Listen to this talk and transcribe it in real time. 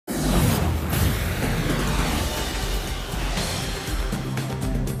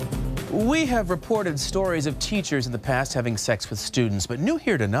We have reported stories of teachers in the past having sex with students, but new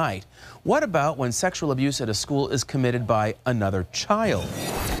here tonight, what about when sexual abuse at a school is committed by another child?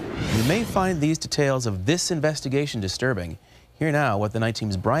 You may find these details of this investigation disturbing. Here now what the night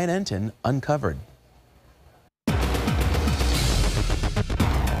team's Brian Entin uncovered.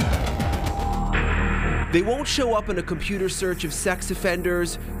 They won't show up in a computer search of sex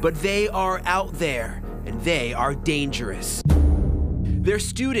offenders, but they are out there, and they are dangerous. They're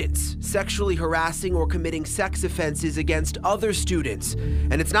students sexually harassing or committing sex offenses against other students.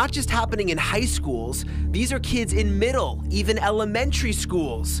 And it's not just happening in high schools. These are kids in middle, even elementary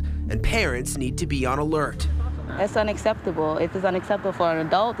schools. And parents need to be on alert. It's unacceptable. If it's unacceptable for an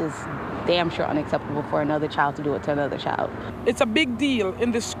adult, it's damn sure unacceptable for another child to do it to another child. It's a big deal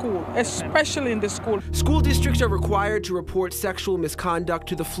in the school, especially in the school. School districts are required to report sexual misconduct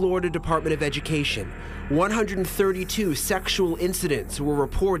to the Florida Department of Education. 132 sexual incidents were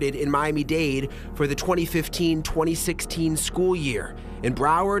reported in Miami-Dade for the 2015-2016 school year. In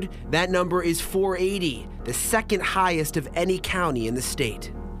Broward, that number is 480, the second highest of any county in the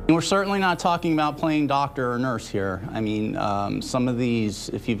state. We're certainly not talking about playing doctor or nurse here. I mean, some of these,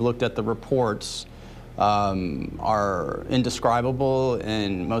 if you've looked at the reports, are indescribable,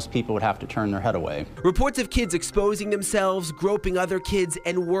 and most people would have to turn their head away. Reports of kids exposing themselves, groping other kids,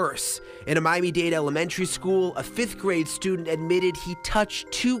 and worse. In a Miami-Dade elementary school, a 5th grade student admitted he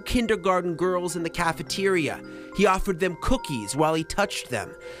touched 2 kindergarten girls in the cafeteria. He offered them cookies while he touched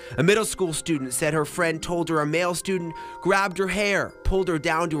them. A middle school student said her friend told her a male student grabbed her hair, pulled her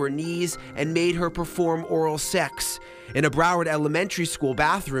down to her knees, and made her perform oral sex. In a Broward elementary school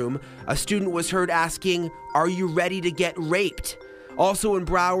bathroom, a student was heard asking, "Are you ready to get raped?" Also in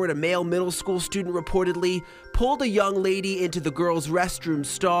Broward, a male middle school student reportedly pulled a young lady into the girl's restroom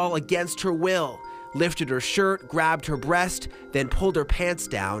stall against her will, lifted her shirt, grabbed her breast, then pulled her pants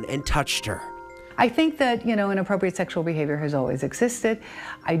down and touched her. I think that, inappropriate sexual behavior has always existed.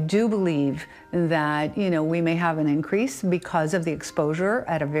 I do believe that, we may have an increase because of the exposure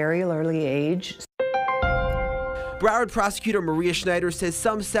at a very early age. Broward prosecutor Maria Schneider says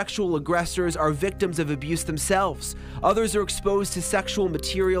some sexual aggressors are victims of abuse themselves. Others are exposed to sexual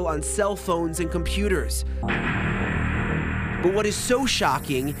material on cell phones and computers. But what is so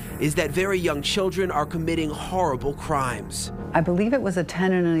shocking is that very young children are committing horrible crimes. I believe it was a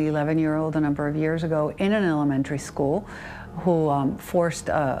 10 and an 11-year-old a number of years ago in an elementary school who forced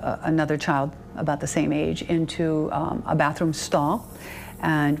another child about the same age into a bathroom stall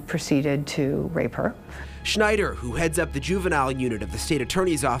and proceeded to rape her. Schneider, who heads up the juvenile unit of the state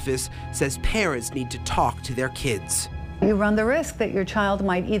attorney's office, says parents need to talk to their kids. You run the risk that your child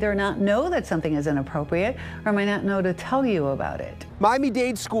might either not know that something is inappropriate or might not know to tell you about it.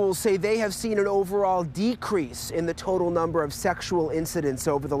 Miami-Dade schools say they have seen an overall decrease in the total number of sexual incidents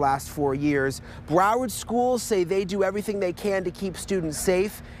over the last 4 years. Broward schools say they do everything they can to keep students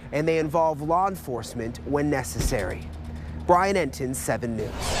safe, and they involve law enforcement when necessary. Brian Entin, 7 News.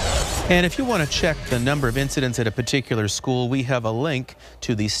 And if you want to check the number of incidents at a particular school, we have a link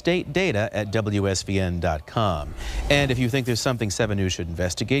to the state data at WSVN.com. And if you think there's something 7 News should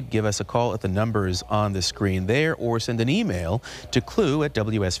investigate, give us a call at the numbers on the screen there or send an email to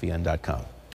clue@WSVN.com.